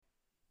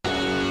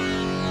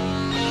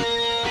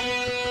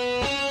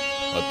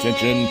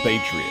Attention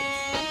Patriots,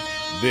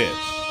 this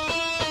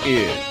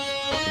is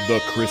the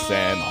Chris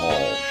Ann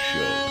Hall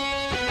Show.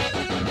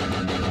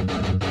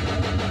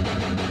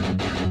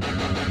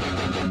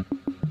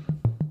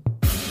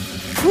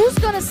 Who's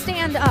going to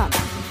stand up?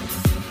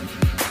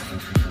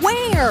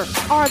 Where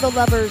are the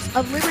lovers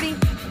of liberty? I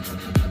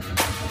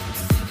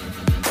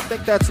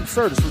think that's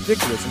absurd. It's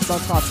ridiculous. It's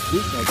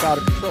unconstitutional. It's out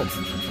of control.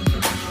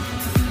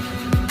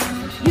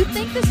 You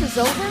think this is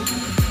over?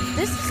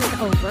 This isn't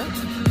over.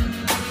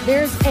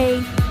 There's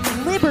a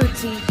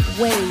liberty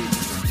wave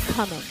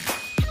coming.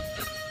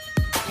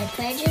 I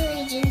pledge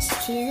allegiance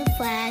to the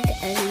flag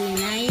of the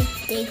United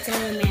States of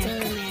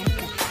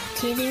America,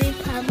 to the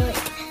republic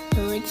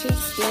for which it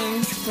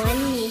stands,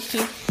 one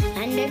nation,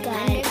 under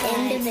God,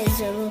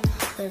 indivisible,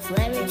 with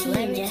liberty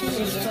and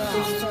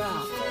justice for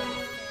all.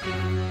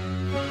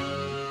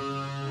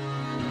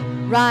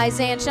 Rise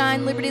and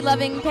shine,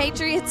 liberty-loving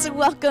patriots, and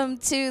welcome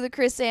to the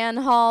Chris Ann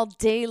Hall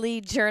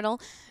Daily Journal.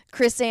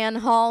 Chris Ann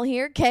Hall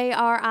here,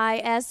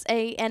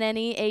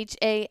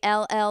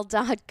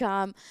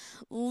 KRISANNEHALL.com.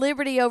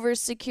 Liberty over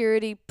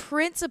security,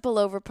 principle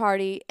over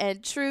party,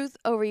 and truth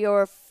over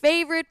your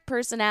favorite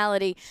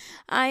personality.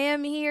 I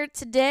am here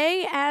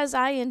today, as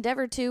I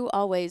endeavor to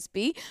always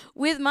be,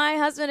 with my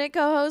husband and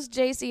co-host,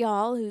 JC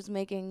Hall, who's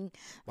making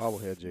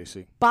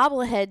Bobblehead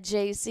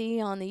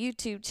JC on the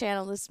YouTube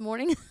channel this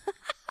morning.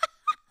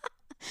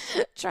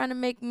 Trying to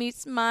make me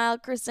smile.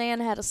 Chris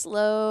Ann had a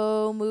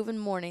slow-moving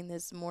morning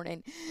this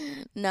morning.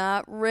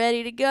 Not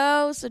ready to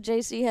go, so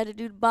JC had to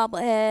do the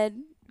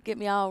bobblehead, get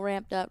me all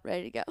ramped up,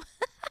 ready to go.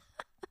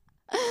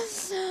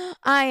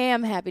 I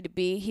am happy to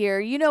be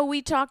here. You know,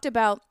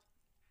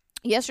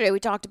 yesterday we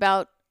talked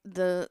about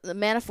the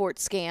Manafort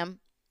scam,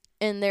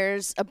 and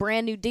there's a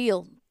brand new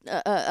deal,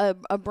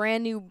 a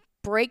brand new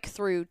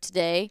breakthrough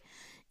today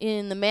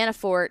in the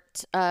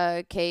Manafort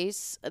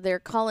case. They're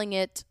calling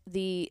it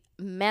the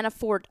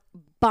Manafort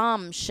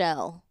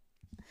bombshell.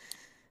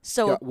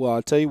 So, yeah, well,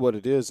 I'll tell you what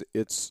it is.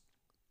 It's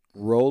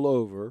roll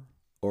over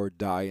or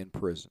die in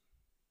prison.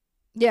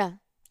 Yeah,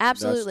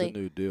 absolutely. That's the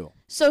new deal.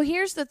 So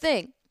here's the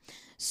thing.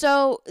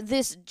 So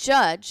this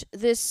judge,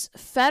 this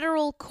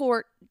federal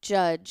court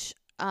judge,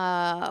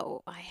 I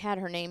had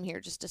her name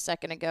here just a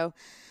second ago,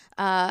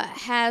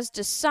 has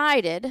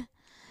decided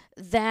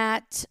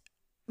that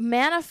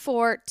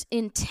Manafort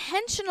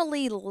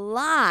intentionally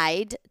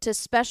lied to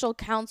special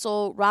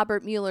counsel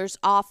Robert Mueller's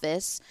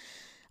office,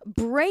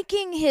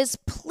 breaking his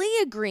plea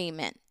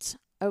agreement.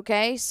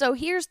 Okay, so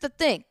here's the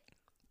thing.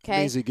 Okay, It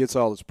means he gets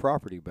all his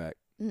property back.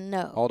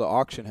 No. All the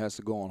auction has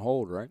to go on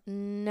hold, right?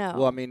 No.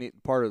 Well, I mean,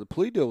 part of the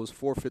plea deal was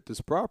forfeit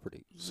this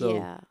property. So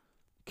yeah.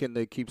 Can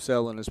they keep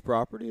selling this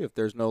property if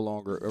there's no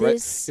longer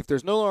This- if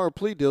there's no longer a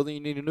plea deal, then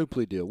you need a new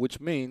plea deal, which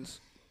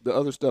means the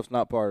other stuff's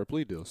not part of the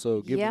plea deal. So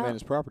give the man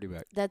his property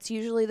back. That's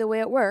usually the way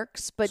it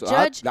works. But So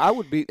Judge, I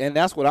would be, and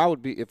that's what I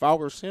would be if I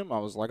was him. I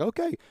was like,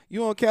 okay,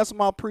 you want to cancel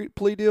my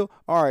plea deal?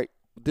 All right,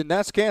 then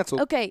that's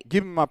canceled. Okay.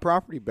 Give me my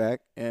property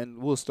back, and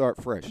we'll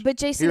start fresh. But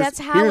JC, here's, that's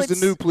how here's it's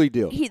the new plea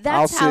deal.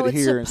 That's I'll how sit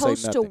it's here and say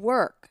supposed to nothing.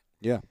 work.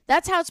 Yeah.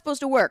 That's how it's supposed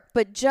to work.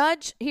 But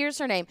Judge, here's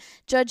her name,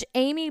 Judge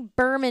Amy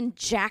Berman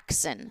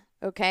Jackson,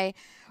 okay,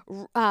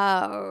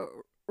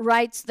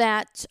 writes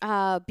that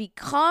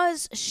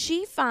because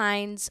she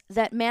finds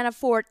that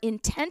Manafort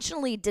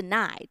intentionally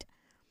denied,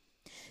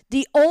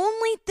 the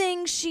only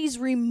thing she's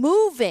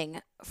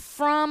removing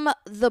from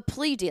the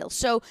plea deal,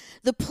 so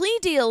the plea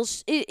deal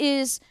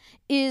is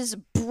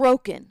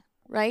broken,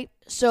 right?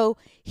 So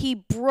he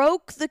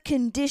broke the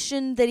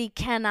condition that he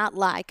cannot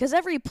lie, because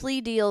every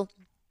plea deal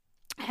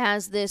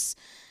has this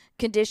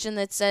condition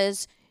that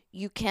says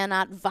you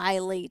cannot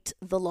violate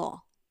the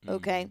law,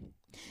 okay?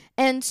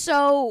 And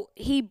so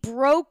he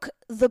broke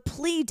the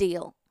plea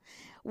deal,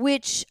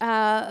 which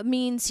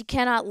means he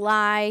cannot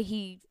lie.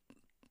 He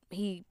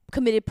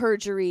committed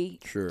perjury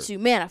to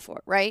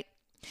Manafort, right?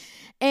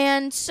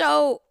 And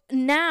so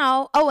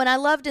now, and I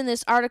loved in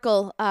this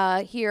article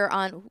here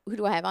on, who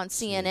do I have on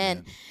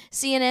CNN?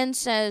 CNN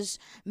says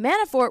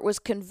Manafort was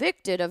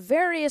convicted of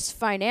various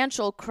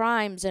financial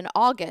crimes in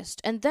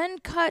August and then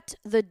cut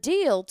the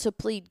deal to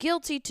plead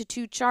guilty to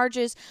 2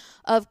 charges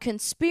of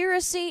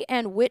conspiracy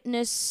and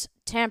witness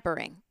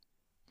tampering.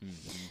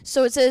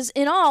 So it says,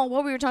 in all,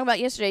 what we were talking about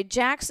yesterday,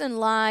 Jackson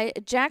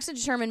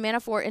determined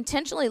Manafort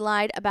intentionally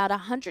lied about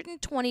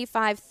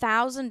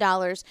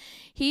 $125,000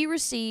 he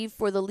received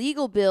for the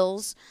legal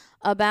bills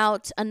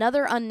about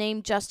another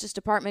unnamed Justice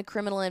Department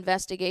criminal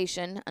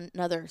investigation,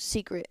 another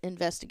secret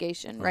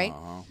investigation, right?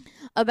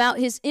 About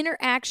his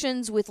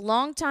interactions with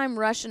longtime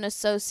Russian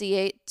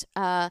associate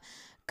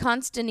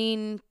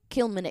Konstantin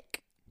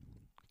Kilimnik,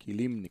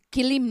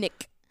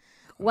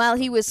 while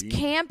he was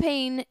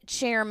campaign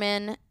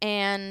chairman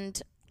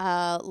and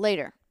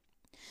later.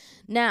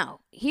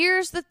 Now,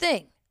 here's the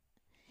thing.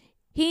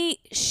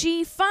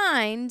 She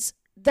finds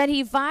that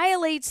he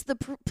violates the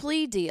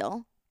plea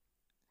deal,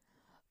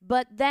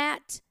 but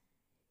that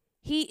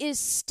he is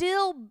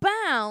still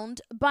bound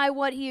by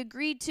what he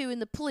agreed to in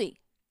the plea.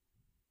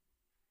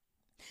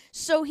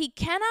 So he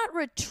cannot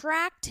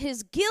retract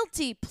his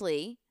guilty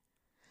plea,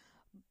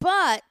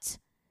 but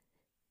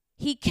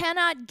he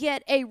cannot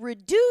get a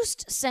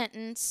reduced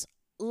sentence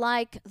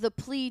like the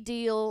plea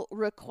deal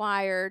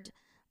required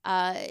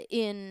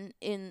in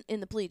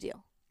the plea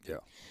deal. Yeah.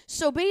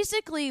 So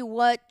basically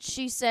what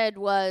she said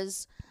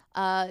was,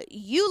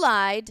 you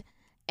lied,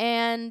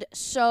 and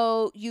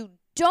so you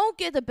don't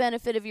get the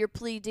benefit of your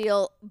plea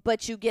deal,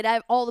 but you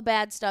get all the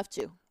bad stuff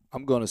too.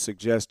 I'm going to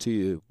suggest to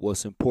you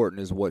what's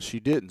important is what she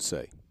didn't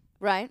say.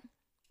 Right?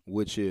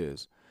 Which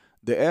is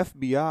the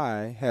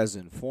FBI has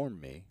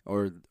informed me,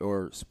 or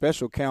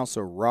Special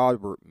Counsel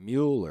Robert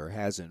Mueller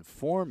has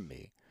informed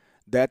me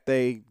that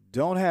they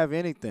don't have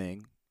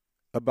anything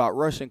about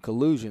Russian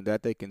collusion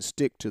that they can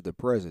stick to the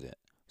president.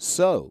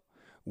 So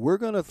we're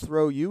going to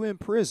throw you in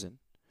prison,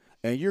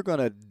 and you're going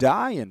to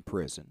die in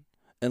prison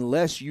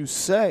unless you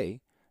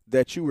say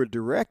that you were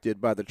directed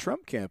by the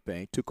Trump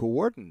campaign to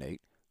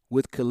coordinate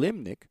with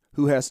Kilimnik,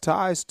 who has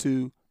ties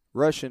to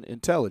Russian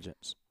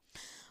intelligence.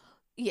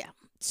 Yeah.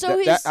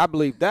 So I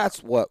believe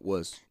that's what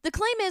was. The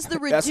claim is the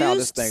That's how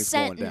reduced this thing's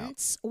going down.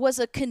 sentence was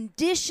a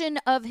condition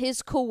of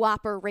his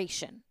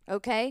cooperation.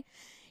 Okay?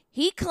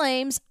 He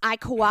claims, I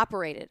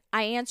cooperated.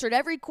 I answered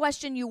every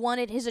question you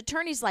wanted. His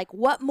attorney's like,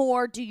 what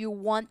more do you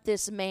want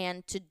this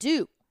man to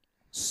do?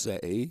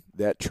 Say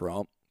that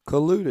Trump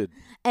colluded.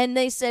 And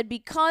they said,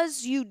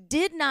 because you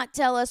did not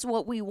tell us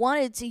what we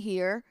wanted to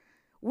hear,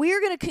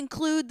 we're going to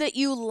conclude that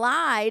you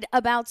lied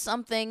about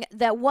something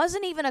that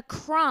wasn't even a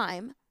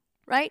crime,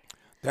 right?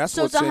 That's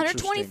so what's it's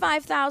interesting.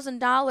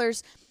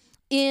 $125,000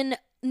 in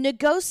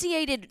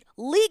negotiated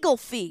legal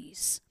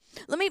fees.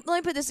 Let me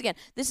put this again.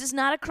 This is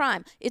not a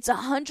crime. It's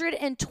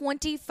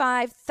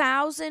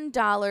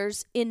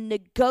 $125,000 in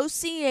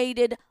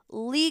negotiated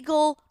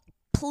legal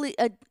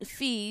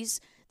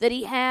fees that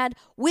he had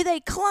with a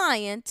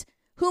client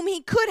whom he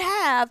could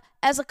have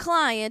as a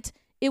client.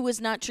 It was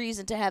not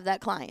treason to have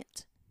that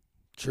client.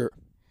 Sure.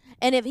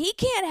 And if he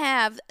can't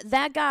have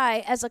that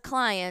guy as a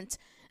client,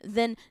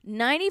 then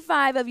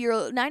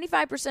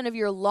 95% of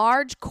your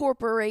large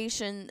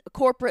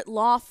corporate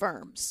law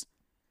firms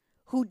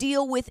who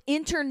deal with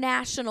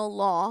international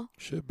law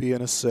should be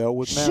in a cell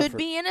with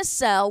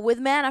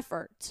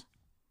Manafort.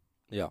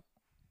 Yeah.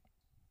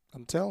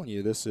 I'm telling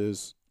you, this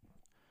is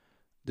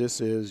you.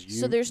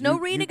 So there's no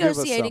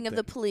renegotiating of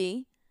the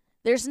plea.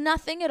 There's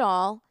nothing at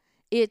all.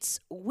 It's,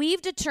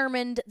 we've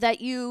determined that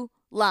you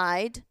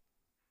lied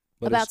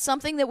about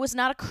something that was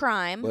not a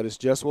crime. But it's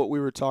just what we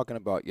were talking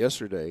about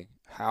yesterday,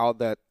 how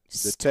that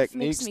the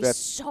techniques that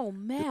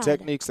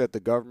the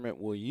government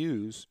will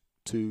use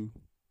to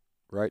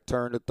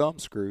turn the thumb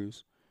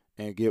screws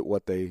and get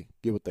what they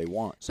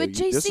want. So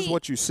this is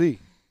what you see.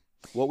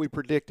 What we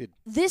predicted.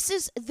 This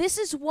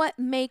is what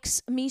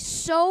makes me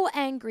so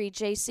angry,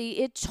 JC.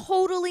 It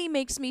totally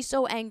makes me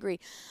so angry.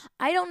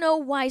 I don't know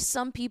why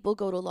some people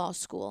go to law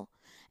school.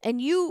 And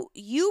you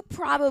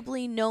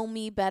probably know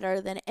me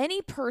better than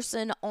any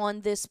person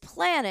on this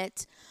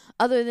planet,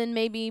 other than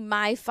maybe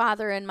my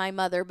father and my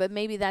mother, but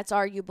maybe that's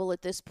arguable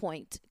at this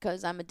point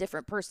because I'm a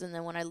different person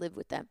than when I lived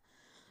with them.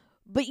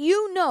 But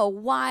you know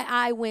why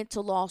I went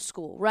to law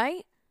school,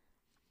 right?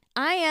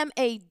 I am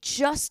a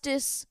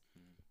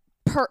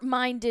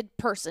justice-minded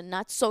person,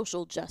 not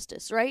social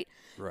justice, right?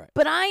 Right.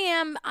 But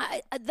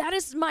that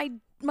is my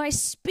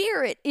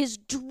spirit is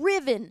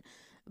driven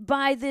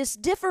by this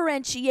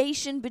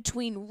differentiation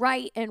between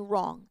right and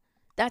wrong.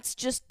 That's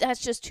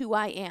just who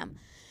I am.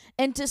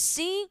 And to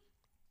see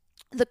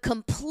the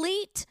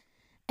complete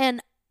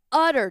and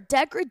utter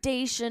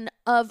degradation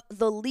of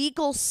the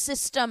legal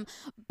system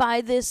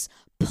by this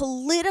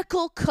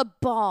political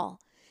cabal,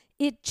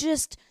 it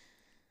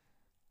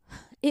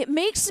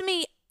makes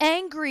me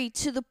angry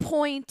to the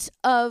point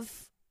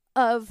of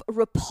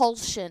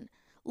repulsion.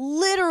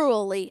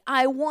 Literally,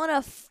 I want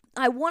to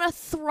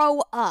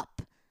throw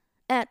up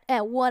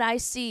at what I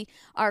see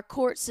our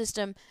court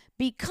system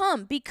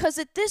become, because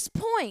at this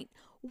point,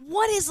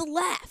 what is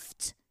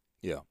left?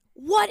 Yeah.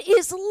 What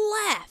is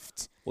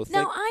left? Well,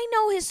 now, I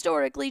know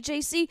historically,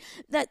 JC,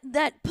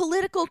 that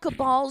political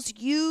cabals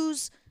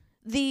use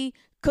the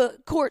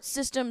court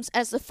systems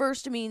as the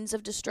first means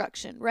of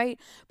destruction, right?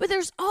 But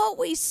there's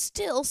always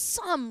still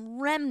some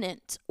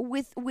remnant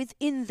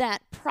within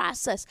that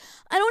process.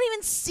 I don't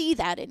even see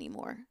that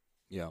anymore.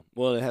 Yeah.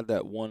 Well, it had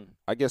that one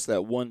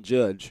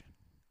judge.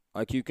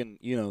 Like you can,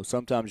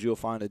 sometimes you'll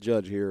find a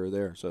judge here or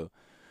there. So,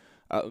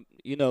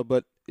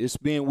 but it's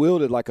being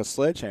wielded like a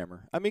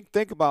sledgehammer. I mean,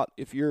 think about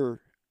if you're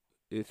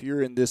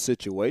in this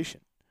situation,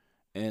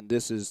 and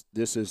this is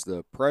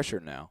the pressure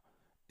now,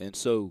 and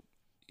so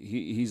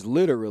he's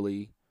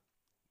literally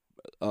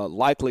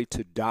likely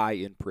to die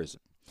in prison.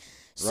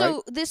 So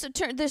right? this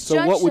judge.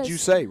 So what would you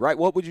say, right?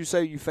 What would you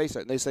say? You face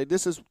that, and they say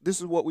this is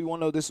what we want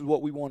to know. This is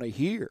what we want to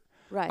hear.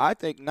 Right. I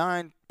think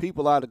 9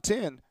 people out of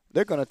 10,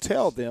 they're going to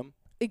tell them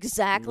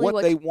exactly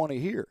what they want to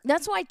hear.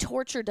 That's why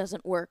torture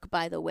doesn't work,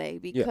 by the way,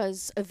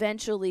 because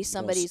eventually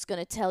somebody's going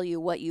to tell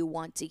you what you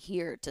want to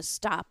hear to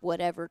stop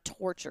whatever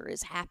torture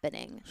is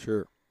happening.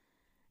 Sure.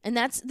 And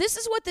this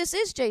is what this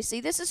is,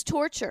 JC. This is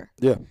torture.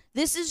 Yeah.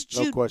 This is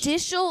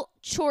judicial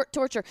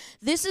torture.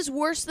 This is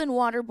worse than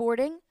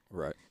waterboarding.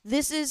 Right.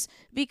 This is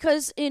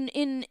because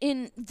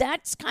in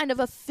that's kind of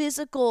a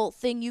physical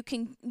thing you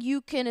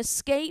can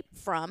escape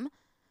from,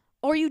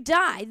 or you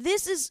die.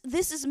 This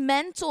is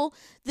mental.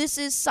 This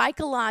is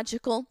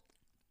psychological.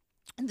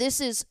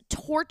 This is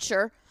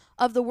torture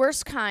of the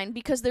worst kind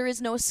because there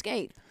is no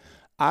escape.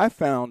 I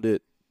found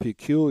it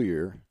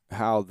peculiar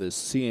how this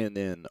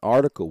CNN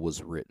article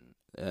was written.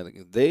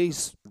 They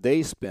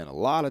spent a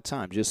lot of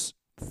time just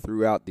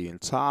throughout the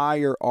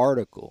entire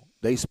article.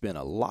 They spent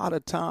a lot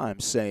of time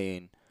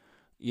saying,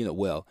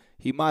 well,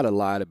 he might have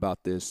lied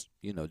about this,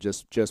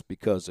 just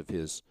because of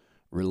his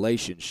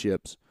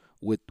relationships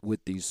with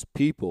these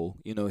people.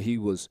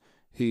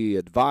 He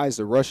advised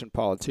a Russian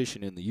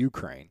politician in the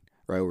Ukraine,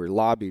 right? Or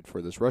lobbied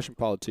for this Russian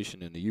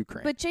politician in the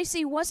Ukraine. But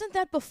JC, wasn't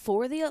that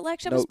before the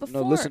election? No, It was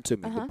before. no, listen to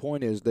me. The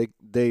point is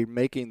they're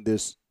making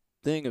this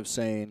thing of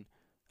saying,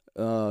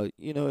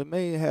 it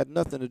may have had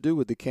nothing to do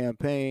with the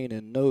campaign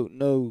and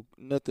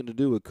nothing to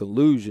do with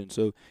collusion.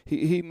 So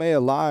he may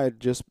have lied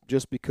just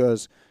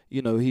because,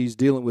 he's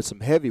dealing with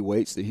some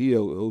heavyweights that he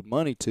owed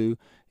money to,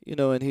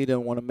 and he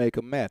didn't want to make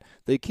them mad.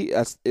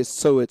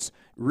 It's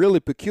really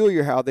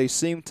peculiar how they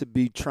seem to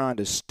be trying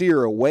to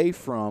steer away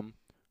from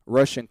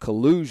Russian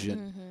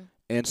collusion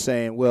and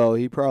saying, well,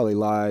 he probably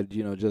lied,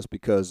 just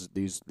because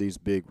these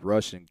big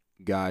Russian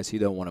guys he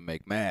don't want to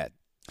make mad.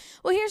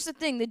 Well, here's the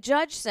thing. The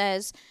judge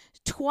says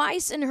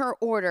twice in her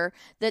order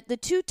that the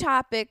two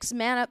topics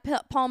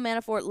Paul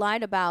Manafort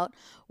lied about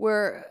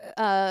were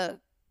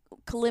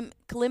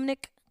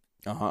Kalimnik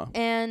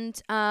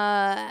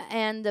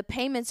and the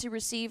payments he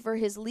received for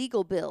his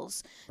legal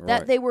bills,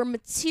 that they were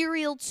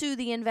material to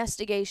the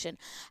investigation.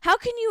 How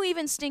can you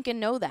even stinking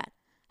know that?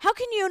 How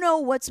can you know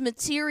what's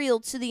material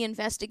to the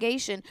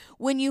investigation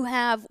when you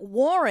have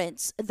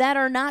warrants that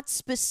are not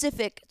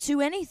specific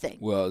to anything?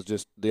 Well, it's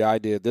just the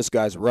idea this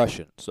guy's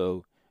Russian,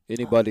 so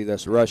anybody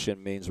that's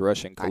Russian means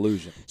Russian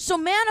collusion. So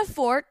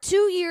Manafort,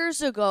 2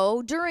 years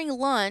ago, during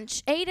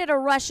lunch, ate at a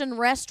Russian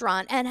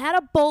restaurant and had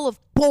a bowl of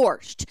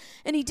borscht,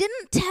 and he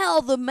didn't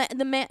tell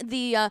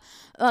the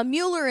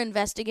Mueller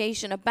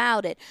investigation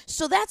about it.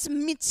 So that's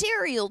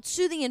material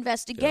to the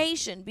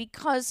investigation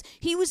because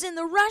he was in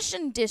the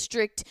Russian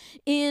district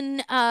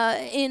in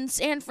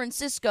San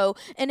Francisco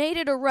and ate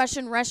at a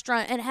Russian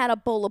restaurant and had a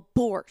bowl of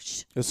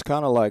borscht. It's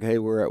kind of like, hey,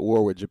 we're at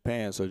war with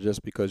Japan, so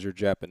just because you're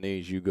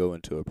Japanese, you go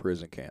into a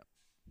prison camp,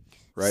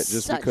 right?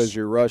 Just because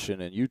you're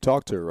Russian and you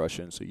talk to a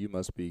Russian, so you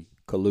must be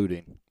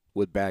colluding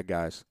with bad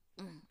guys.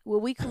 Well,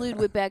 we collude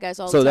with bad guys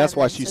all the So time. that's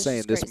why man, she's so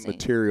saying this crazy.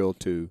 material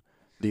to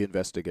the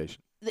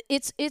investigation.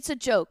 It's a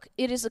joke.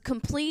 It is a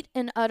complete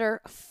and utter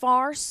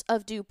farce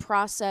of due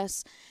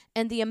process,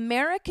 and the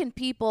American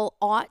people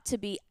ought to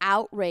be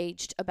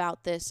outraged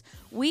about this.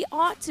 We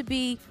ought to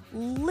be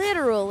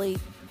literally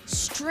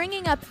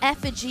stringing up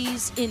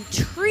effigies in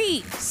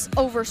trees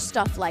over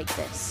stuff like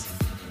this.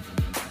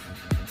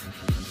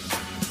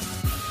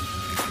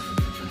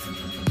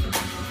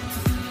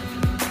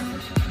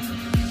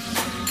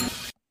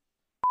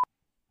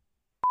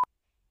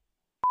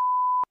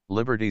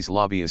 Liberty's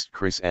lobbyist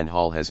Chris Ann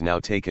Hall has now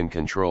taken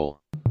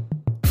control.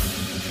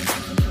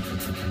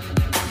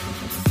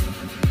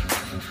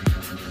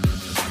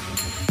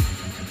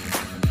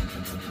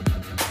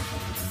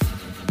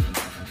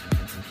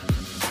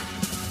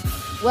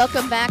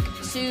 Welcome back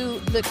to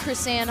the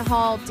Chris Ann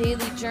Hall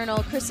Daily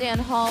Journal. Chris Ann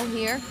Hall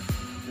here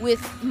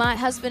with my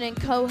husband and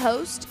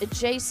co-host,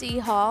 JC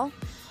Hall.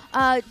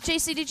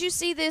 JC, did you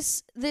see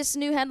this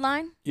new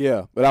headline?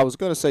 Yeah, but I was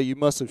going to say you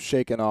must have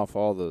shaken off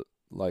all the,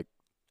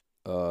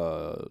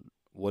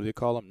 what do you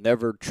call them?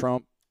 Never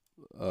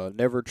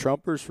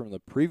Trumpers from the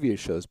previous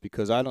shows,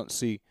 because I don't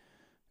see,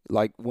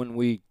 like when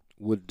we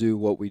would do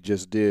what we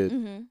just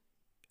did,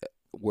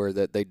 where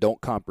that they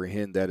don't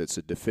comprehend that it's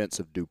a defense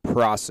of due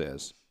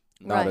process,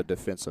 not a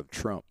defense of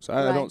Trump. So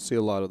I don't see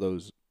a lot of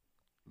those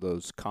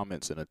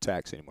comments and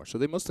attacks anymore. So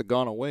they must have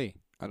gone away.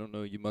 I don't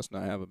know. You must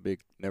not have a big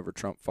Never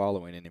Trump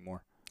following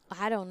anymore.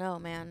 I don't know,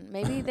 man.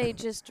 Maybe they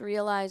just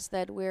realized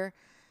that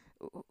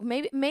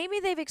maybe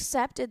they've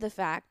accepted the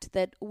fact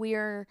that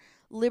we're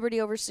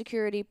liberty over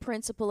security,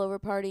 principle over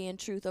party, and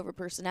truth over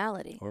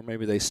personality. Or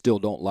maybe they still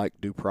don't like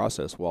due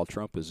process while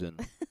Trump is in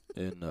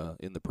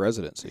the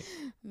presidency.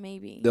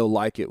 Maybe they'll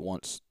like it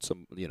once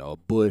a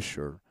Bush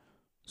or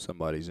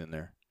somebody's in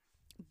there.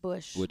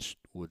 Bush, which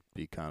would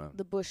be kind of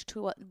the Bush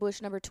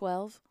number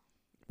 12.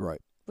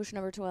 Right. Bush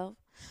number 12.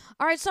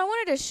 All right, so I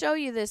wanted to show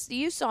you this.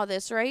 You saw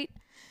this, right?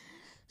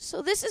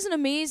 So this is an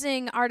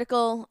amazing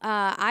article.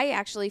 I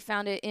actually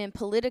found it in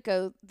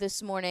Politico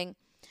this morning.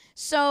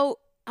 So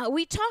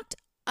we talked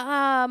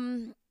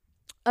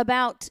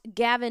about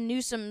Gavin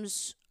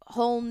Newsom's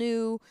whole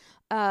new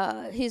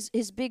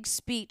his big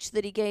speech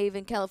that he gave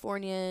in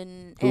California.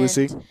 And who is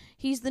he?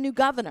 He's the new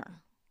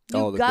governor.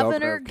 The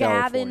governor of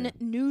Gavin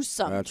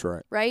Newsom. That's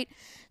right. Right?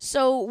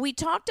 So we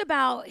talked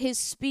about his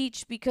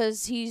speech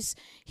because he's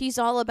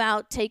all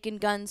about taking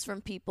guns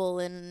from people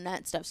and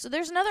that stuff. So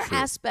there's another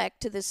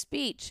aspect to this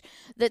speech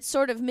that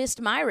sort of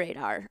missed my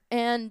radar,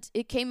 and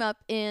it came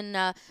up in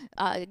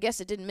I guess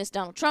it didn't miss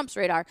Donald Trump's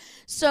radar.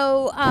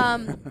 So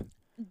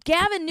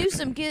Gavin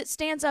Newsom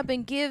stands up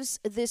and gives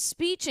this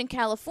speech in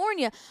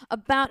California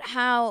about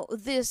how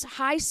this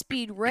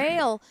high-speed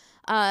rail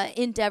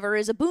endeavor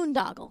is a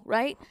boondoggle,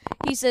 right?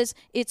 He says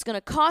it's going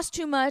to cost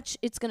too much,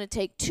 it's going to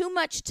take too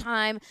much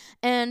time,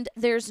 and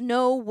there's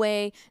no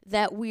way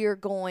that we're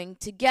going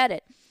to get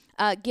it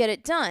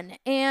done.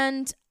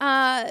 And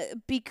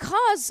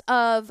because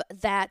of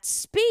that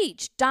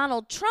speech,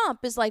 Donald Trump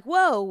is like,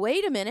 whoa,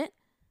 wait a minute.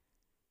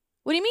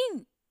 What do you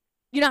mean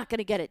you're not going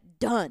to get it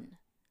done?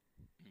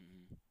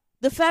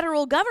 The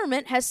federal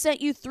government has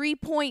sent you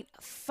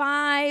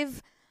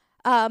 $3.5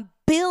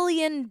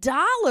 billion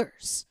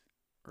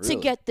to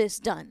get this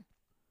done.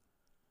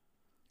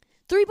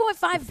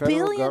 $3.5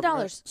 billion.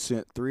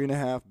 Sent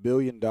 $3.5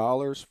 billion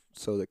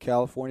so that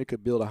California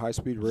could build a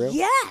high-speed rail?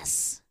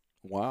 Yes.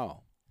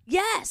 Wow.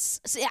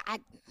 Yes. See, I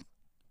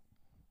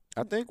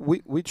think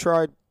we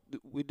tried.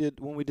 We did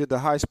when we did the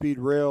high-speed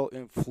rail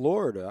in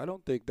Florida. I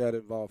don't think that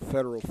involved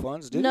federal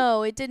funds, did it?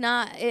 No, it did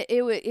not.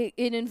 It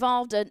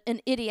involved an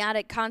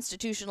idiotic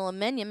constitutional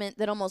amendment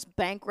that almost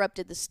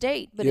bankrupted the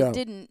state, but it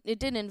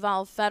didn't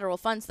involve federal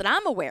funds that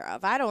I'm aware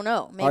of. I don't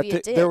know. Maybe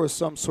it did. There was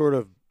some sort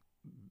of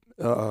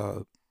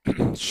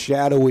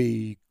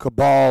shadowy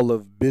cabal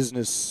of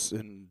business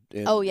and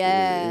some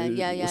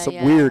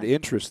weird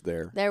interest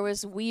there. There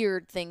was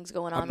weird things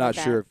going on. I'm not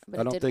sure.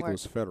 I don't think it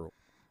was federal.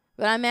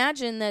 But I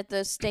imagine that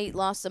the state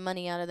lost some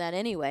money out of that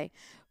anyway.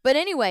 But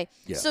anyway,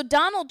 so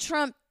Donald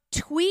Trump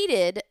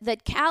tweeted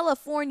that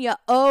California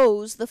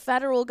owes the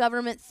federal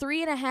government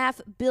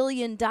 $3.5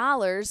 billion,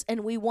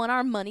 and we want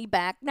our money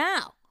back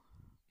now.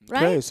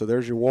 Right? Okay, so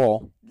there's your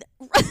wall.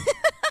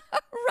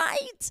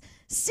 Right.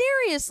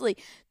 Seriously,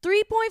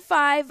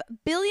 $3.5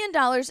 billion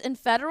in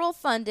federal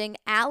funding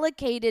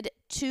allocated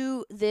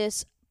to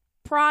this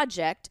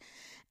project.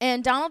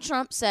 And Donald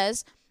Trump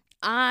says,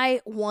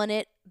 I want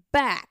it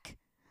back.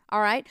 All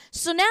right.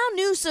 So now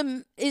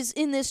Newsom is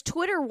in this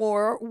Twitter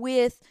war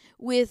with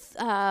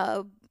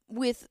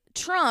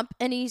Trump,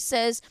 and he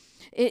says,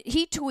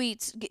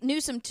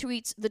 Newsom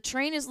tweets, the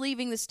train is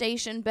leaving the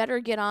station, better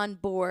get on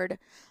board.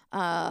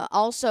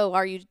 Also,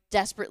 are you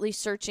desperately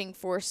searching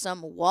for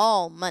some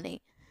wall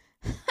money?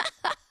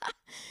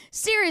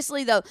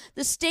 Seriously, though,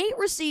 the state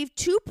received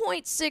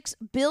 $2.6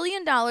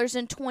 billion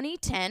in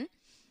 2010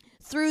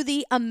 through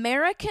the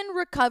American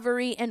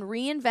Recovery and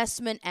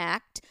Reinvestment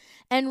Act,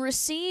 and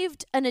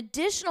received an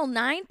additional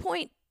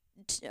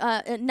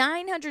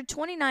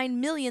 $929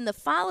 million the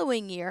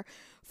following year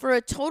for a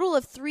total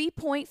of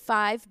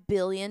 $3.5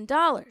 billion.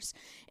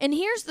 And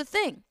here's the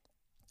thing.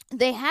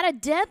 They had a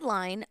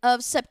deadline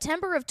of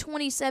September of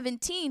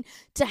 2017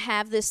 to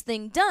have this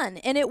thing done,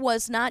 and it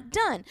was not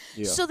done.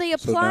 Yeah. So they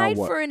applied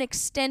for an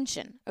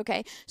extension,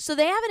 okay? So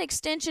they have an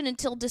extension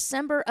until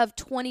December of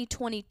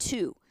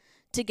 2022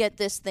 to get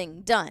this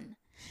thing done.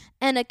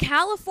 And a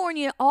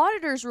California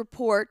auditor's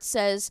report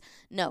says,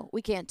 no,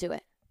 we can't do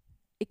it.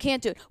 It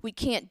can't do it. We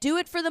can't do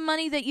it for the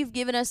money that you've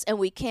given us, and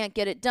we can't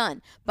get it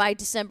done by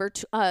December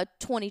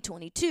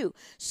 2022.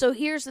 So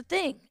here's the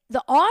thing.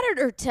 The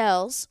auditor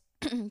tells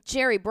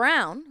Jerry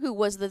Brown, who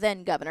was the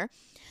then governor,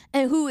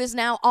 and who is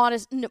now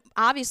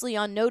obviously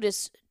on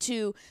notice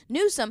to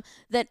Newsom,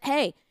 that,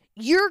 hey,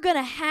 you're going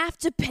to have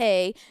to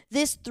pay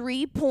this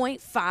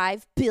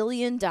 $3.5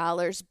 billion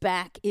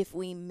back if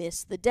we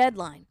miss the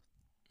deadline.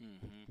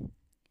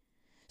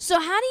 So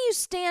how do you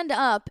stand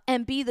up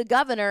and be the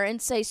governor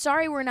and say,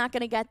 sorry, we're not going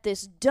to get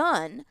this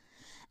done?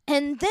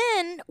 And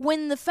then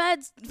when the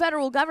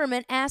federal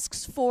government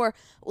asks for,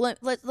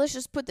 let's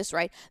just put this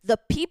right, the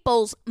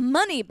people's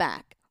money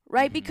back,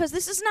 right? Because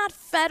this is not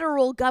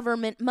federal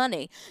government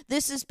money.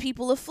 This is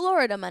people of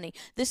Florida money.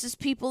 This is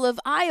people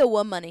of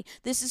Iowa money.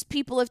 This is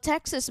people of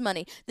Texas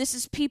money. This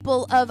is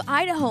people of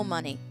Idaho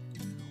money.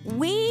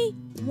 We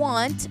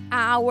want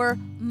our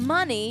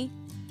money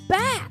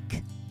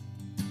back.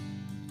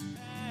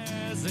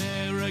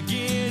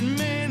 Arrogant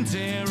men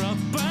tear up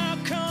our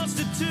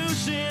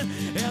Constitution,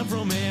 and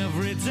from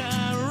every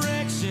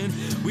direction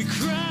we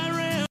cry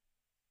around.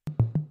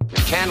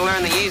 You can't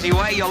learn the easy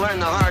way, you'll learn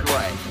the hard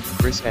way.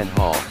 Chris Ann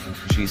Hall,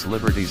 she's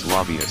Liberty's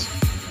lobbyist.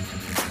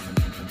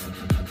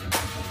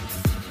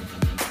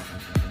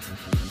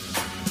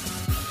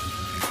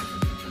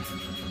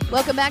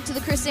 Welcome back to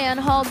the Chris Ann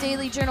Hall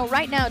Daily Journal.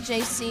 Right now,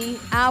 JC,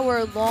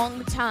 our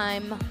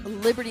longtime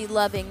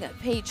liberty-loving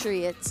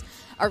patriots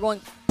are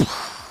going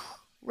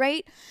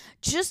right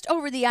just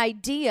over the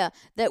idea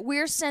that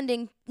we're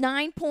sending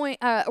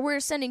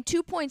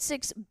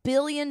 $2.6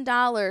 billion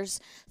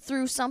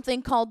through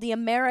something called the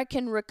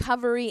American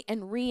Recovery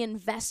and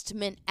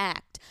Reinvestment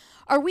Act.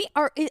 Are we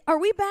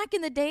back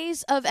in the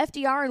days of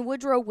FDR and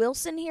Woodrow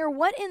Wilson here?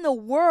 What in the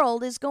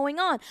world is going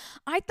on?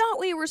 I thought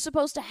we were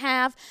supposed to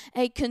have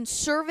a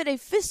conservative,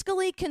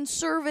 fiscally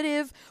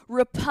conservative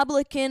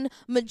Republican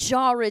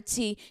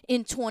majority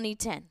in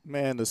 2010.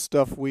 Man,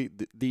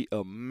 the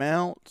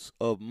amount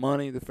of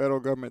money the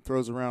federal government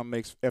throws around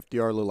makes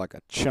FDR look like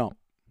a chump.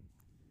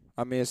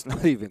 I mean, it's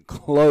not even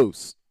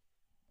close.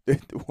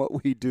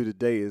 What we do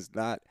today is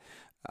not,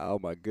 oh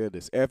my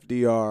goodness.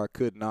 FDR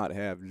could not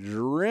have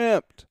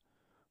dreamt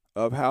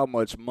of how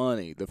much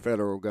money this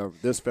federal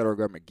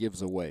government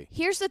gives away.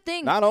 Here's the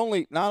thing. Not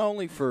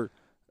only for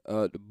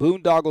the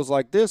boondoggles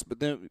like this, but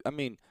then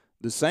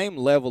the same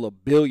level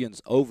of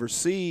billions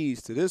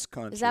overseas to this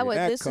country, Is that what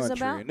and this is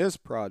about? and this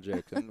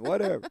project and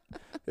whatever.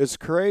 It's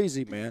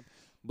crazy, man.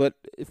 But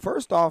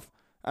first off,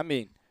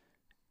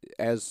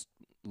 as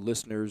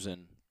listeners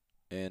and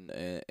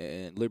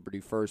Liberty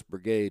First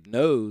Brigade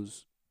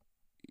knows,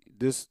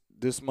 this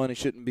money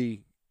shouldn't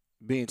be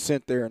being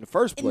sent there in the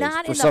first place.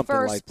 Not for in the something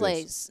first like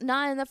place. This.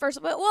 Not in the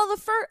first. Well,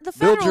 the Build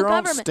federal your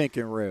own government.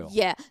 stinking rail.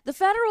 Yeah, the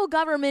federal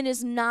government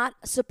is not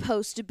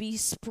supposed to be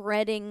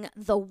spreading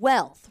the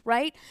wealth,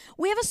 right?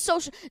 We have a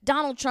social.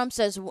 Donald Trump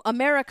says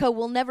America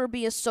will never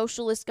be a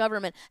socialist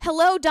government.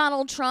 Hello,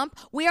 Donald Trump.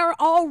 We are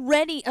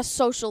already a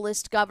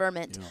socialist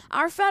government. Yeah.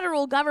 Our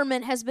federal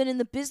government has been in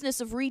the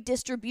business of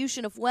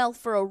redistribution of wealth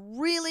for a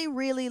really,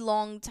 really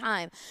long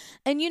time,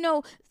 and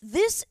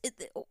this.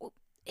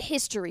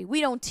 History,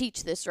 we don't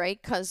teach this, right?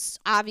 Because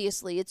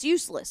obviously it's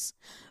useless.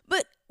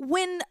 But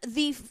when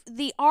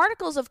the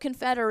Articles of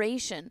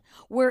Confederation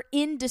were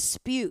in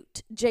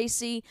dispute,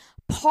 JC,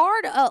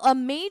 a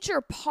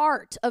major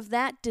part of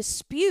that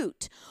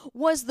dispute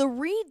was the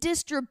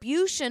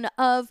redistribution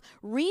of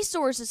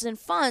resources and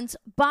funds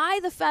by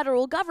the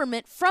federal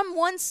government from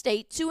one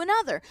state to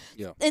another.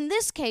 Yeah. In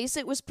this case,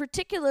 it was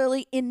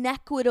particularly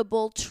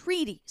inequitable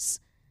treaties.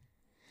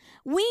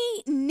 We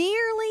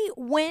nearly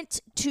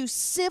went to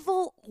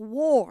civil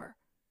war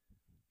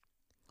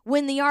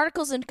when the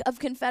Articles of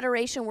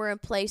Confederation were in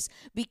place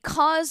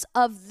because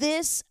of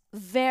this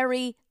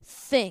very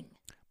thing.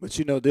 But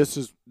this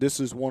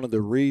is one of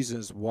the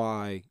reasons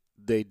why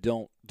they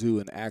don't do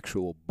an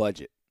actual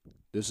budget.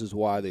 This is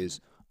why there's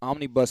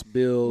omnibus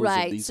bills,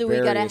 right? And these So we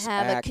got to various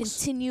have acts. a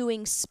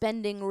continuing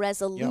spending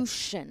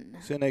resolution.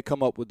 So then they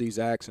come up with these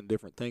acts and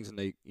different things, and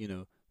they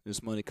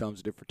this money comes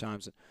at different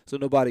times, so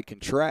nobody can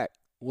track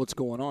what's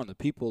going on. The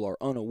people are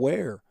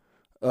unaware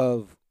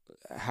of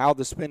how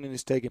the spending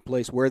is taking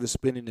place, where the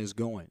spending is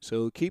going.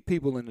 So keep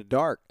people in the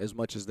dark as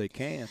much as they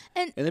can.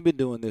 And they've been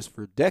doing this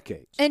for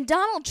decades. And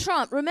Donald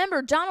Trump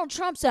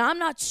said, "I'm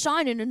not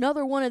signing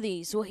another one of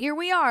these." Well, here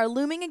we are,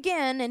 looming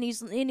again, and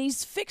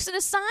he's fixing to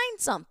sign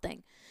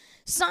something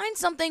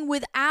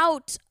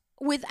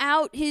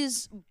without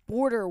his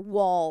border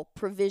wall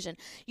provision.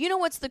 You know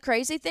what's the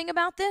crazy thing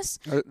about this?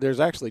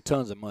 There's actually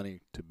tons of money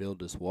to build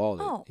this wall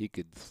that he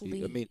could.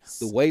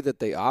 The way that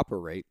they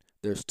operate,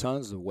 there's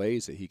tons of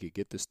ways that he could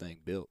get this thing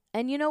built.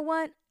 And you know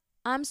what?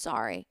 I'm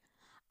sorry.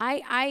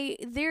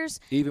 There's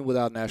even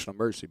without national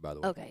emergency, by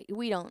the way. Okay,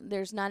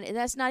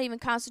 that's not even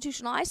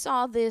constitutional. I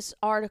saw this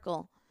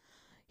article.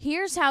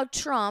 Here's how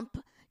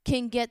Trump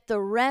can get the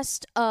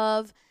rest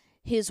of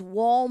his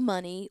wall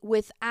money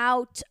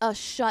without a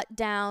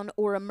shutdown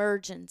or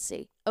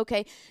emergency.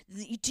 Okay,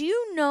 do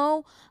you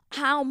know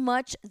how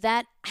much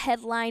that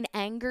headline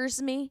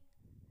angers me?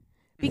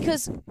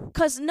 Because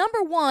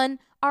number one,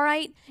 all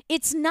right,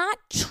 it's not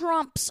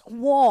Trump's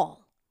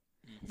wall.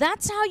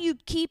 That's how you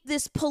keep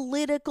this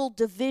political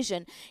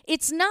division.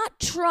 It's not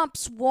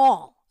Trump's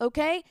wall,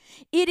 okay?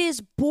 It is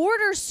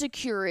border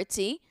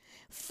security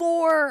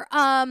for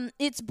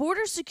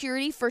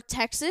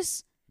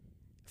Texas,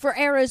 for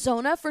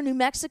Arizona, for New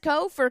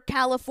Mexico, for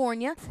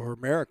California. For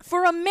America.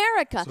 For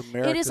America.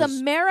 It is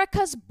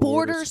America's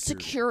border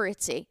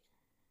security.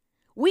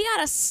 We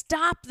got to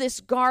stop this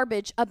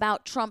garbage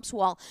about Trump's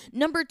wall.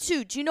 Number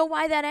two, do you know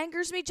why that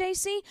angers me,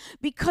 JC?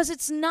 Because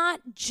it's not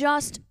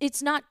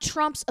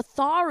Trump's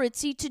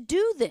authority to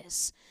do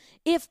this.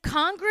 If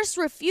Congress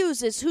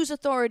refuses, whose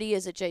authority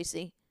is it,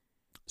 JC?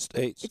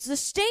 States. It's the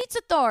state's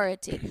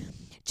authority.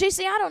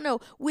 JC, I don't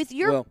know. With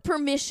your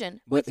permission,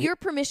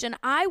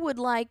 I would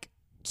like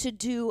to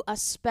do a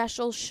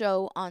special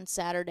show on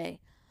Saturday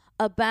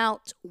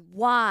about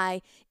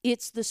why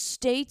it's the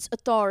state's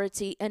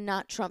authority and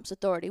not Trump's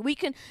authority. We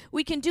can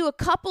do a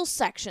couple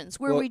sections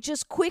where we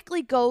just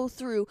quickly go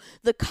through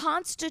the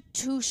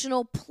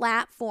constitutional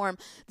platform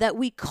that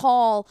we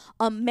call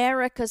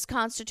America's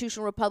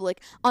constitutional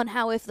republic, on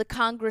how if the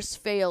Congress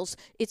fails,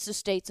 it's the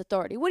state's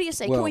authority. What do you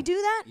say? Can we do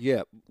that?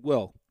 Yeah.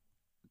 Well,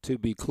 to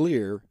be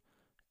clear,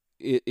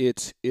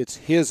 it's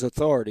his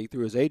authority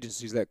through his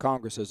agencies that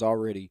Congress has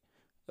already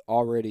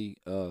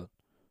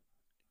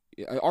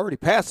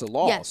passed the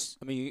laws. Yes.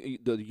 I mean,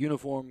 the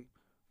uniform,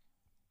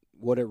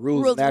 whatever,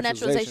 rules of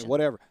naturalization,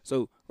 whatever.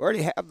 So we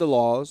already have the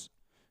laws.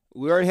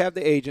 We already have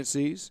the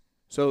agencies.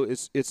 So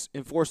it's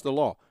enforced the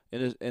law,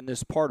 and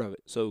it's part of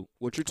it. So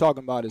what you're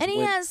talking about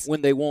is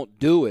when they won't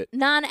do it.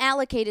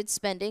 Non-allocated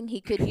spending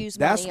he could use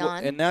money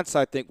on. And that's,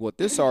 I think, what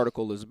this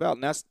article is about.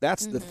 And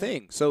that's the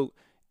thing. So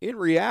in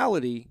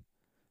reality,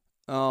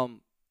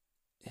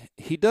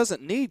 he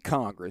doesn't need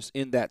Congress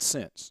in that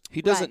sense.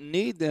 He doesn't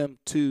need them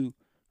to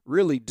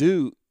really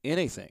do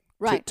anything,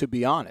 to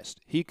be honest.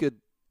 He could,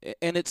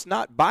 and it's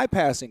not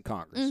bypassing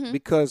Congress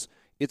because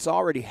it's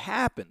already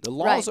happened. The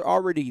laws are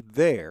already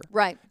there.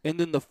 Right. And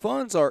then the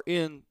funds are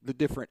in the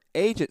different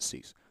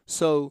agencies.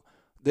 So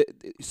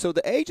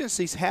the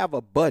agencies have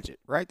a budget,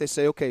 right? They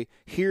say, okay,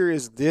 here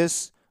is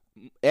this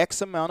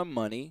X amount of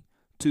money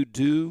to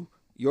do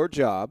your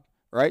job,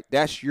 right?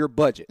 That's your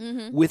budget.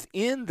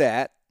 Within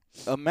that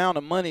amount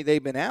of money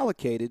they've been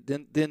allocated,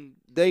 then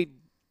they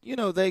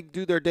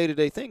do their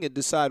day-to-day thing and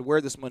decide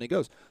where this money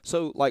goes.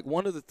 So, like,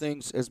 one of the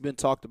things has been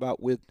talked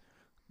about with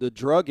the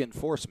drug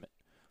enforcement.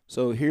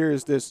 So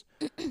here's this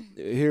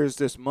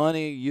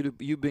money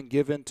you've been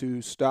given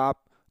to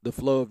stop the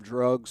flow of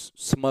drugs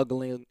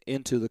smuggling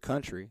into the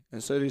country.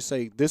 And so they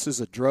say this is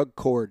a drug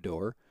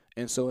corridor.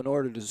 And so in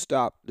order to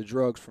stop the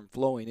drugs from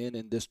flowing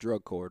in this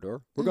drug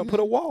corridor, we're going to put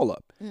a wall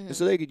up. And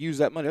so they could use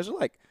that money. There's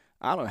like,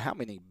 I don't know how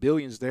many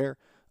billions there.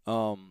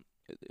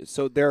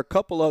 So there are a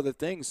couple other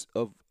things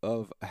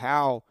of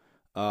how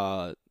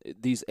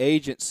these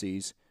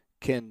agencies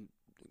can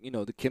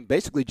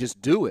basically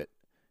just do it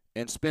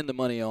and spend the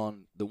money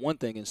on the one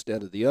thing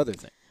instead of the other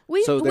thing.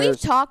 We've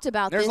talked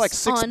about this like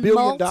 $6 on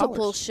billion.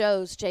 multiple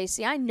shows,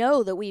 JC. I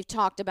know that we've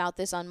talked about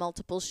this on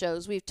multiple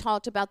shows. We've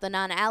talked about the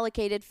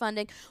non-allocated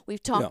funding.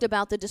 We've talked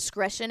about the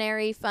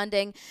discretionary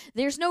funding.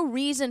 There's no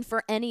reason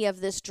for any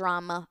of this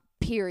drama,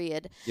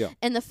 period. Yeah.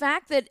 And the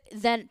fact that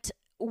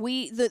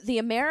the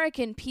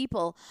American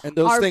people and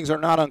those things are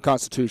not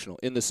unconstitutional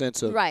in the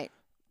sense of right,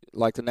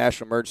 like the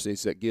national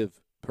emergencies that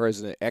give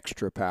president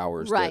extra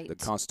powers right, that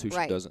the Constitution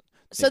right. doesn't.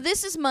 So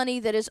this is money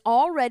that has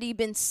already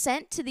been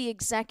sent to the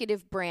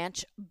executive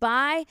branch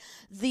by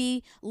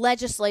the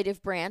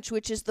legislative branch,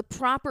 which is the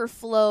proper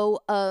flow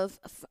of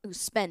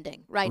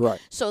spending, right?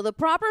 So the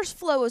proper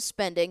flow of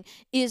spending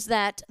is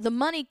that the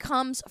money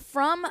comes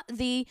from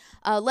the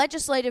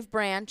legislative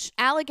branch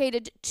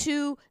allocated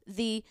to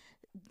the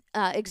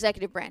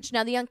executive branch.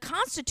 Now, the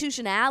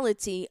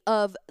unconstitutionality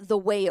of the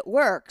way it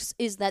works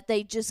is that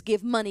they just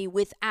give money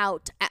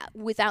without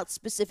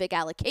specific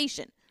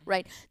allocation,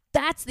 right?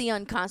 That's the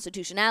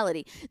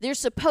unconstitutionality. There's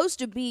supposed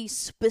to be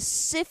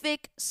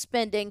specific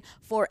spending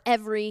for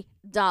every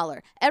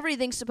dollar.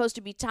 Everything's supposed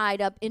to be tied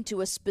up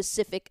into a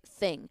specific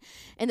thing.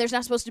 And there's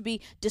not supposed to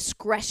be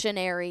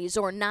discretionaries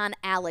or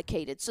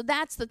non-allocated. So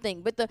that's the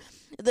thing. But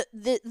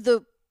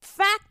the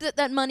fact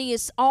that money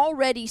is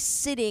already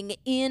sitting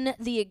in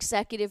the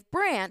executive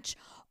branch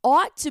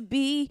ought to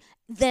be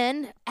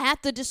then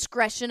at the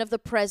discretion of the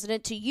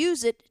president to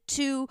use it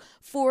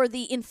for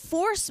the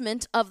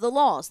enforcement of the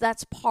laws.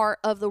 That's part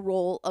of the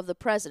role of the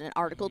president,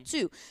 Article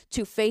 2,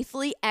 to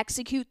faithfully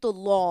execute the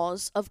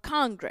laws of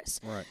Congress.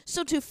 Right.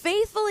 So to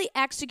faithfully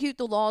execute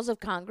the laws of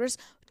Congress,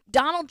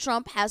 Donald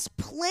Trump has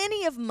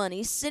plenty of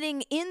money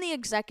sitting in the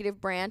executive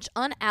branch,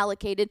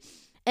 unallocated,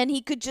 and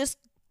he could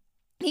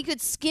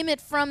skim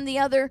it from the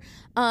other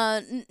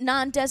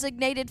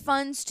non-designated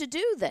funds to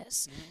do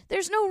this.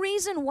 There's no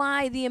reason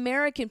why the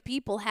American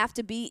people have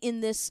to be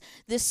in this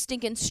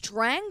stinking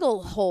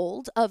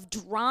stranglehold of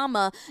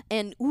drama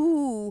and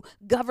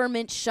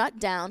government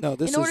shutdown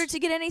in order to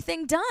get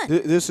anything done.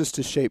 This is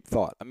to shape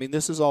thought. I mean,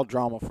 this is all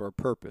drama for a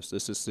purpose.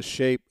 This is to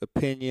shape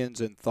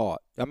opinions and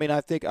thought. I mean,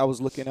 I think I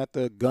was looking at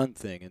the gun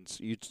thing, and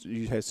you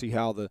see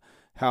how the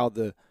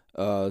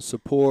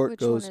support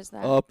goes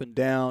up and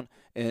down,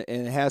 and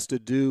it has to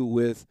do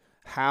with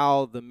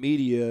how the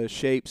media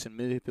shapes and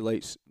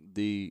manipulates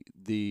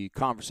the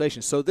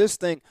conversation. So this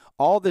thing,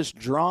 all this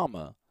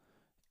drama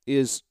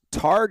is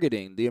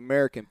targeting the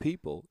American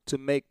people to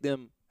make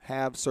them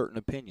have certain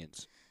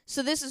opinions.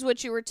 So this is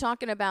what you were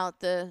talking about,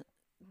 the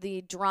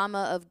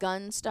drama of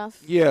gun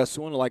stuff? Yes,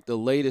 one of like the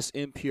latest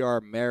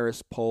NPR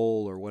Marist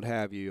poll or what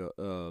have you,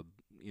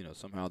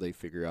 somehow they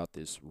figure out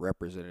this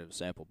representative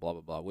sample, blah,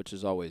 blah, blah, which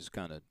is always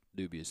kind of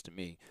dubious to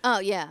me. Oh,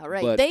 yeah,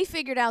 right. But they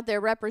figured out their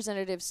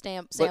representative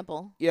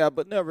sample.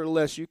 But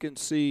nevertheless, you can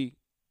see,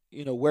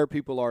 where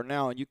people are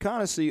now, and you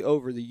kind of see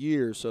over the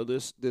years. So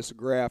this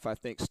graph, I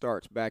think,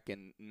 starts back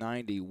in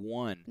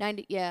 91.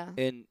 Yeah.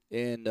 And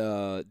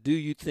do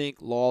you think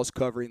laws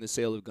covering the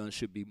sale of guns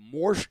should be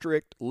more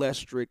strict, less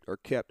strict, or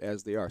kept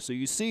as they are? So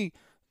you see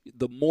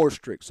the more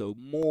strict, so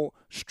more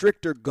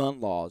stricter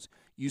gun laws.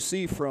 You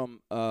see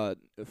from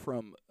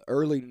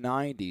early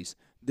 90s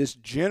this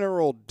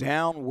general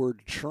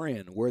downward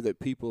trend where that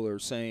people are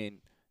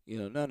saying,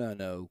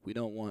 no, we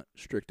don't want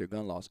stricter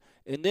gun laws.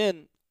 And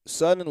then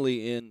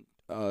suddenly in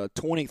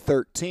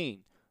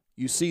 2013,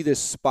 you see this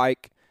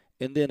spike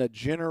and then a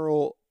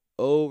general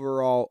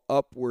overall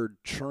upward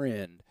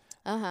trend.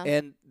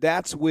 And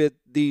that's with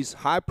these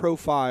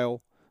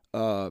high-profile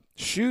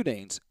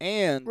shootings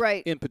and,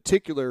 in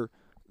particular,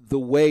 the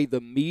way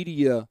the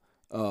media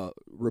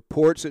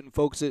reports it and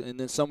focuses it, and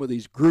then some of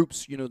these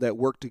groups, that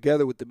work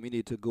together with the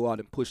media to go out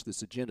and push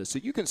this agenda. So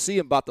you can see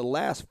in about the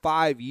last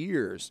 5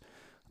 years,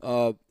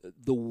 the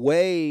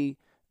way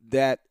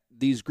that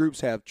these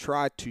groups have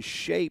tried to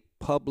shape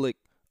public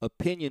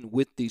opinion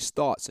with these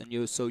thoughts,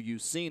 and so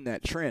you've seen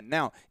that trend.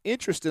 Now,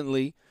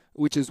 interestingly,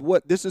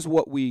 this is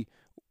what we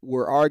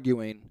were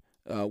arguing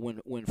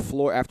when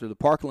after the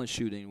Parkland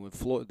shooting, when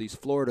these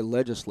Florida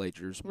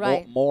legislators,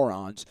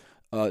 morons,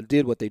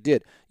 did what they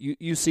did.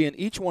 You see in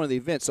each one of the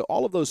events, so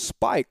all of those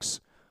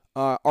spikes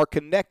are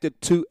connected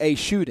to a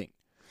shooting.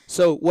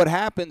 So what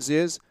happens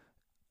is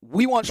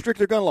we want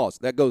stricter gun laws.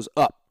 That goes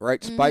up,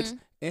 right? Spikes,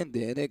 and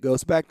then it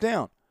goes back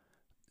down.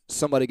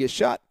 Somebody gets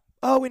shot,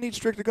 Oh, we need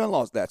stricter gun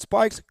laws. That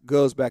spikes,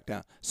 goes back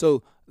down.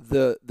 So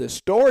the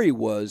story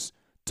was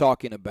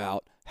talking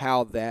about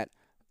how that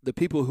the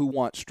people who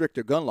want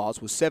stricter gun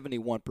laws was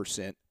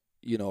 71%,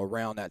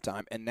 around that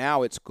time, and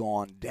now it's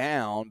gone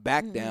down,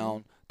 back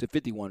down to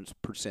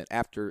 51%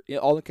 after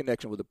all in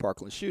connection with the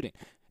Parkland shooting.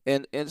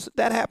 And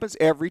that happens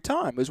every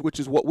time, which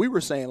is what we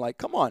were saying. Like,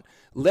 come on,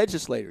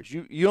 legislators,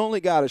 you only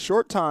got a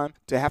short time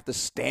to have to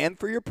stand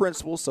for your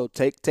principles. So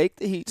take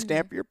the heat,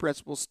 stand for your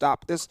principles,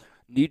 stop this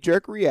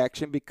knee-jerk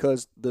reaction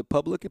because the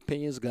public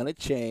opinion is going to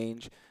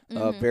change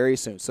very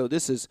soon. So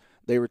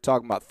they were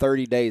talking about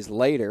 30 days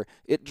later,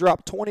 it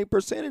dropped 20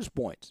 percentage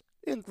points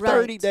in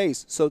 30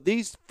 days. So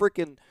these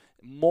freaking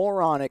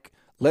moronic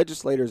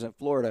legislators in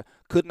Florida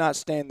could not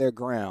stand their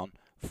ground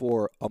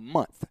for a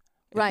month.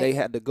 Right. They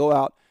had to go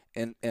out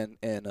and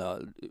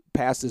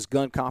pass this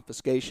gun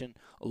confiscation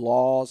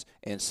laws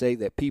and say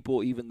that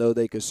people, even though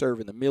they could serve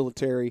in the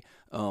military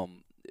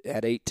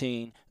at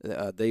 18,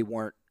 they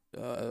weren't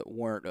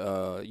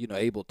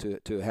able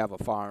to have a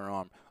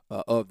firearm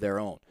of their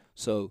own.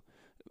 So,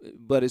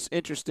 but it's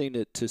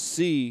interesting to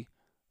see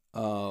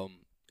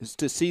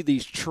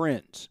these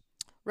trends.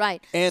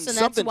 Right. And so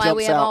that's why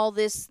we have all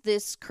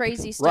this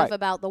crazy stuff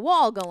about the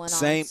wall going on.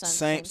 Same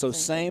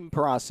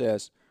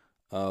process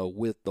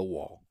with the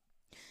wall.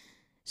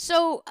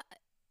 So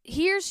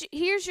here's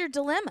your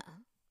dilemma,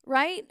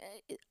 right?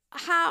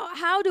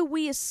 How do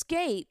we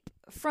escape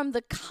from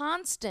the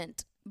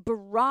constant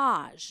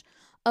barrage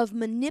of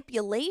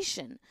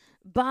manipulation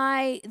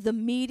by the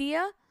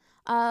media,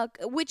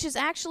 which is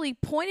actually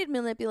pointed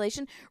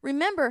manipulation?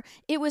 Remember,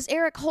 it was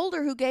Eric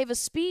Holder who gave a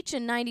speech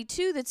in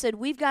 92 that said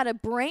we've got to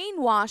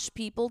brainwash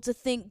people to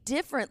think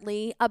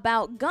differently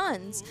about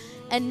guns.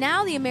 And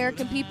now the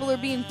American people are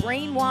being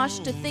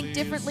brainwashed to think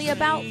differently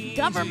about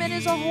government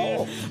as a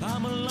whole.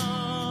 I'm a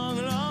long,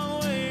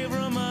 long way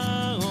from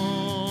my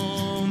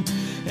home,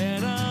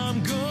 and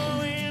I'm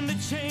going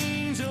to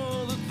change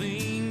all the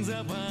things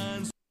I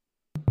find.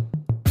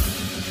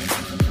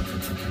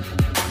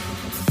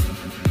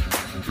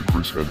 The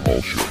Chris and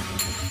Hall Show.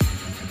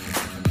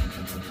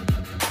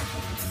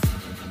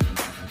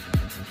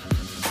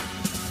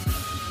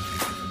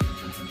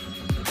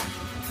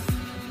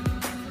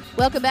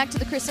 Welcome back to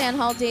the Chris Ann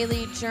Hall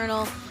Daily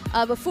Journal.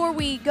 Before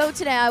we go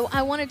today,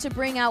 I wanted to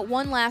bring out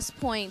one last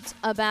point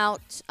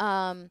about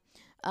the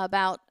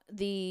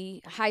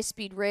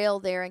high-speed rail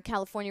there in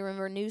California.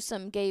 Remember,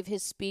 Newsom gave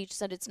his speech,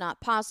 said it's not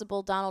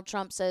possible. Donald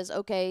Trump says,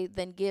 okay,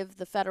 then give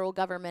the federal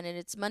government and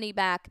its money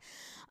back.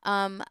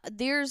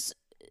 There's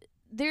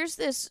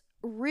this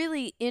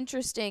really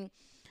interesting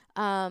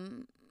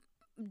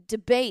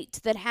debate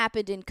that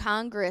happened in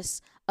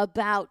Congress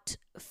about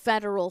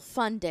federal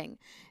funding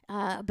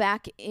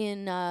back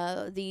in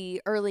the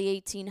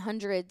early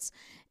 1800s.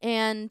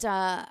 And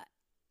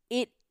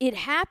it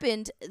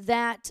happened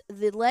that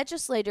the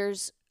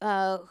legislators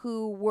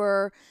who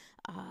were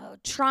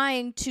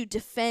trying to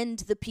defend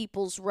the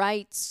people's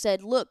rights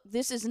said, look,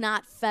 this is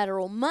not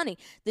federal money.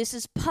 This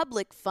is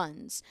public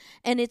funds.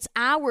 And it's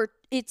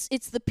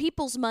the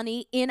people's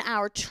money in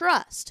our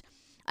trust.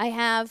 I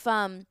have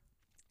an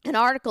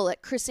article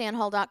at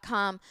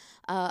chrisannhall.com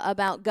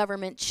about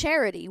government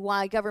charity,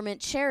 why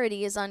government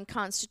charity is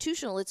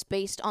unconstitutional. It's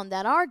based on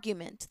that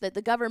argument that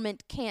the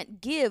government can't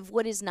give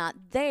what is not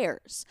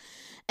theirs.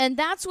 And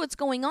that's what's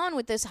going on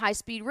with this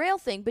high-speed rail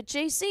thing. But,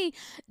 JC,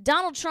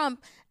 Donald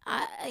Trump,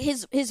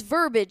 his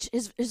verbiage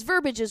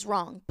is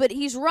wrong, but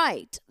he's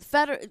right.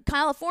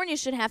 California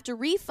should have to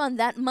refund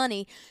that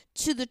money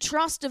to the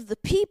trust of the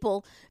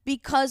people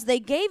because they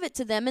gave it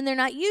to them and they're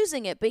not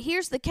using it. But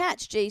here's the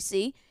catch,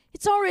 JC.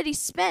 It's already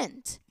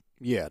spent.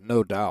 Yeah,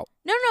 no doubt.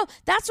 No.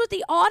 That's what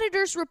the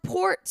auditor's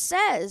report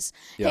says.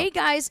 Yeah. Hey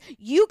guys,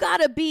 you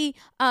gotta be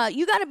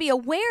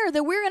aware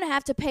that we're gonna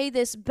have to pay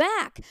this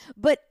back.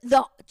 But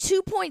the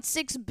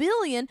 $2.6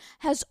 billion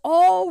has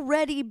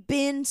already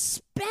been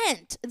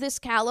spent. This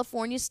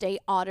California state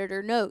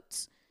auditor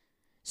notes.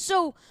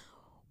 So,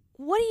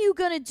 what are you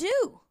gonna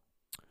do?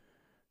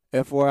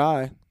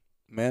 FYI,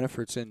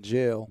 Manafort's in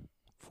jail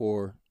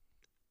for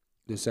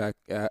this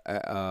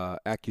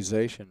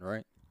accusation,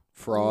 right?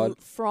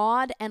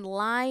 Fraud and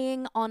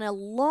lying on a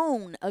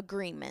loan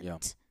agreement. Yeah.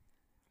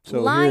 So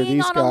lying here,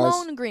 these on guys, a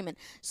loan agreement.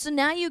 So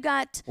now you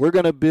got... We're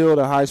going to build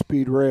a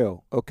high-speed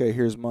rail. Okay,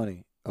 here's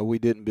money. Oh, we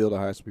didn't build a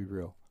high-speed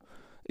rail.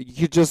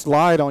 You just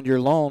lied on your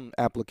loan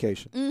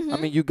application. Mm-hmm. I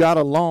mean, you got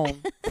a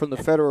loan from the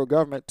federal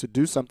government to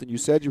do something you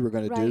said you were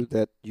going to do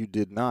that you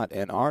did not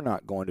and are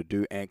not going to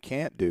do and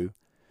can't do.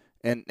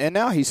 And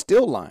now he's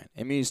still lying.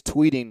 I mean, he's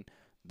tweeting...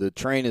 The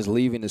train is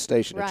leaving the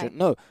station. Right.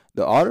 No,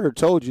 the auditor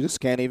told you this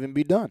can't even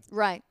be done.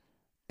 Right.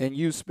 And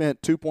you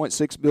spent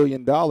 $2.6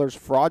 billion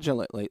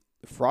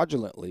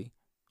fraudulently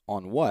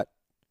on what?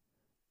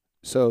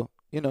 So,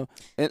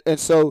 and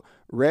so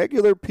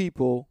regular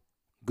people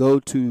go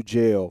to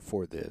jail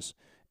for this.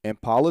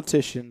 And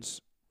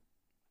politicians,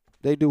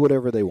 they do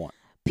whatever they want.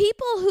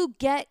 People who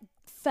get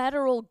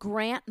federal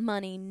grant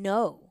money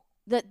know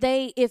that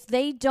if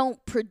they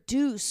don't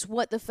produce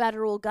what the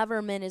federal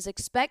government is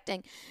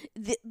expecting,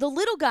 the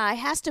little guy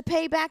has to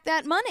pay back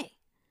that money.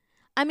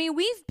 I mean,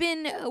 we've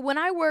been when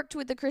I worked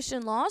with the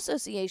Christian Law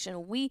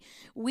Association,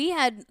 we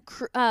had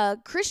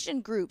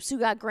Christian groups who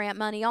got grant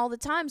money all the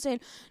time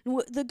saying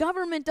the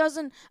government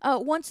doesn't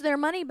wants their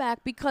money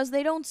back because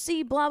they don't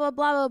see blah blah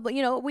blah blah.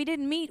 You know, we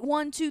didn't meet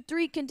 1, 2,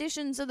 3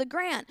 conditions of the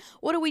grant.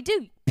 What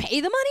do?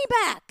 Pay the money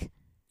back.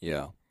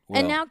 Yeah. Well,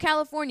 And now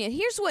California.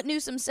 Here's what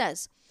Newsom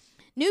says.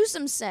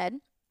 Newsom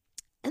said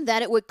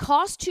that it would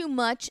cost too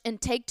much and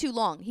take too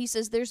long. He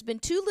says there's been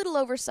too little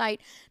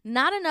oversight,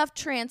 not enough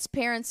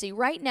transparency.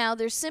 Right now,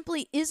 there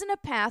simply isn't a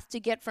path to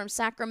get from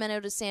Sacramento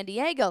to San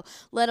Diego,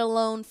 let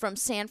alone from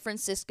San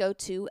Francisco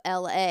to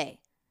L.A.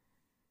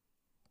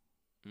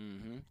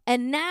 Mm-hmm.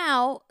 And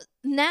now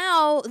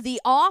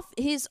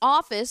his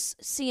office,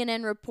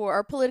 CNN report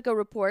or Politico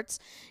reports,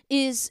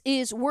 is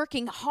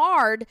working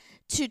hard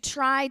to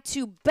try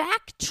to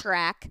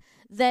backtrack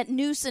that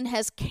Newsom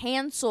has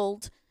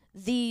canceled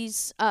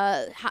these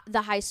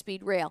the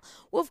high-speed rail.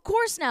 Well, of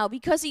course now,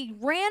 because he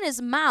ran his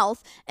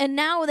mouth, and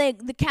now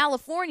the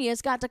California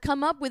has got to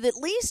come up with at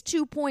least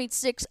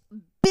 $2.6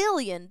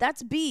 billion,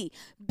 that's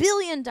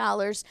billion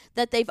dollars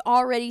that they've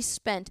already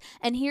spent.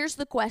 And here's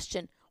the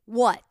question: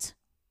 what?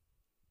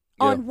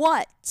 Yeah. On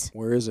what?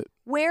 Where is it?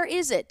 Where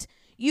is it?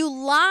 You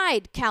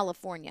lied,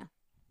 California.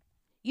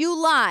 You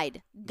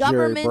lied,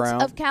 government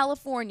Brown. of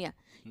California.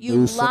 You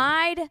Newsom.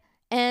 lied,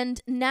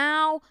 and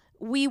now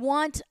we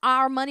want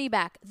our money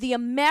back. The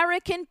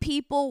American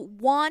people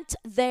want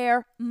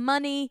their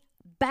money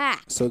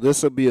back. So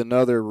this will be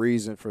another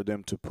reason for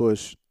them to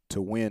push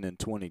to win in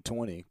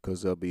 2020,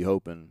 because they'll be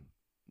hoping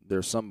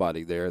there's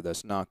somebody there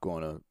that's not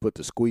going to put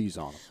the squeeze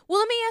on them. Well,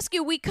 let me ask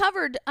you, we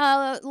covered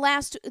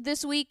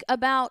this week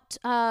about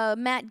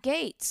Matt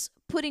Gaetz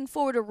putting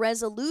forward a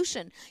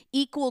resolution,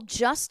 equal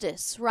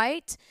justice,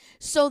 right?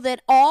 So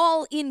that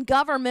all in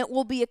government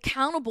will be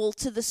accountable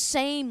to the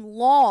same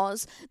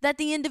laws that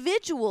the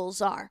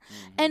individuals are.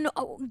 And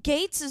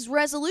Gaetz's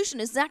resolution,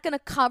 is that going to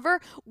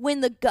cover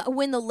when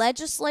the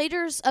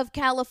legislators of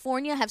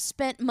California have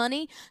spent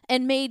money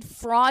and made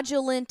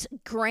fraudulent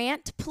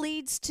grant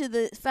pleads to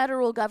the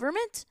federal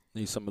government?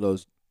 Need some of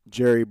those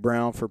Jerry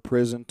Brown for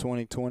prison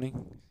 2020.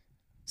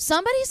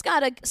 Somebody's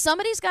got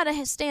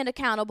to stand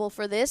accountable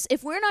for this.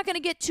 If we're not going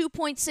to get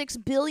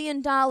 $2.6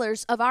 billion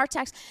of our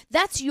tax,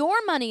 that's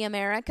your money,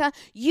 America.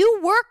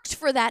 You worked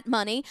for that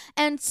money,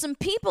 and some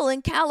people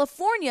in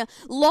California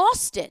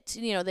lost it.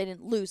 You know, they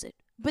didn't lose it,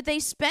 but they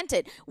spent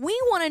it. We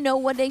want to know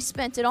what they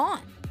spent it on.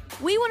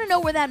 We want to know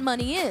where that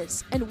money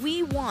is, and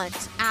we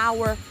want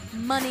our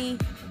money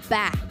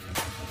back.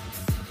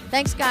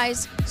 Thanks,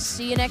 guys.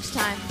 See you next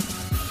time.